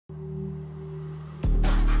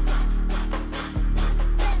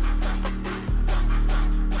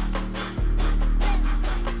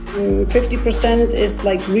50% is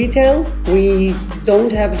like retail. We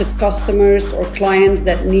don't have the customers or clients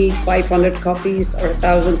that need 500 copies or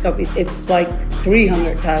 1,000 copies. It's like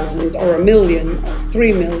 300,000 or 1 million or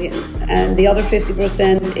 3 million. And the other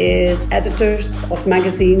 50% is editors of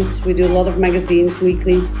magazines. We do a lot of magazines,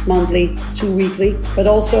 weekly, monthly, 2 weekly, but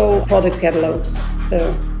also product catalogs,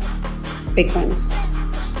 the big ones.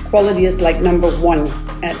 Quality is like #1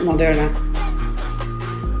 at Moderna.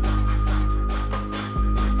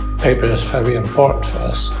 Paper is very important for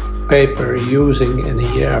us. Paper using in a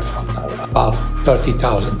year from about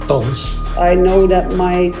 30,000 tons. I know that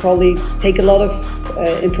my colleagues take a lot of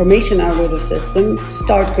information out of the system,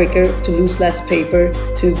 start quicker, to lose less paper,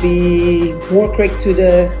 to be more quick to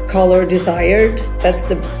the color desired. That's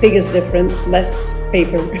the biggest difference, less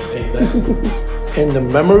paper. Exactly. In the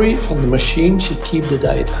memory from the machine, she keep the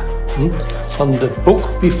data. From the book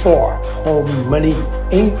before, how many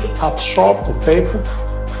ink absorbed the paper.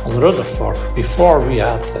 On Rutherford, before we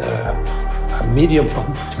had a medium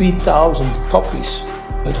from 3,000 copies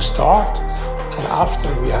at the start, and after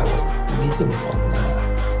we have a medium from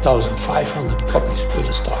 1,500 copies at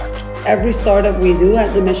the start. Every startup we do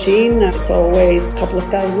at the machine, it's always a couple of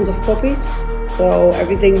thousands of copies. So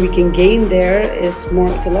everything we can gain there is more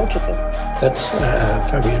ecological. That's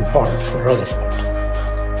very important for Rutherford.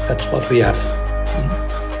 That's what we have.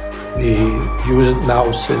 We use it now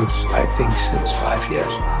since 5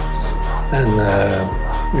 years. And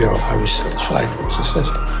we are very satisfied with the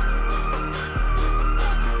system.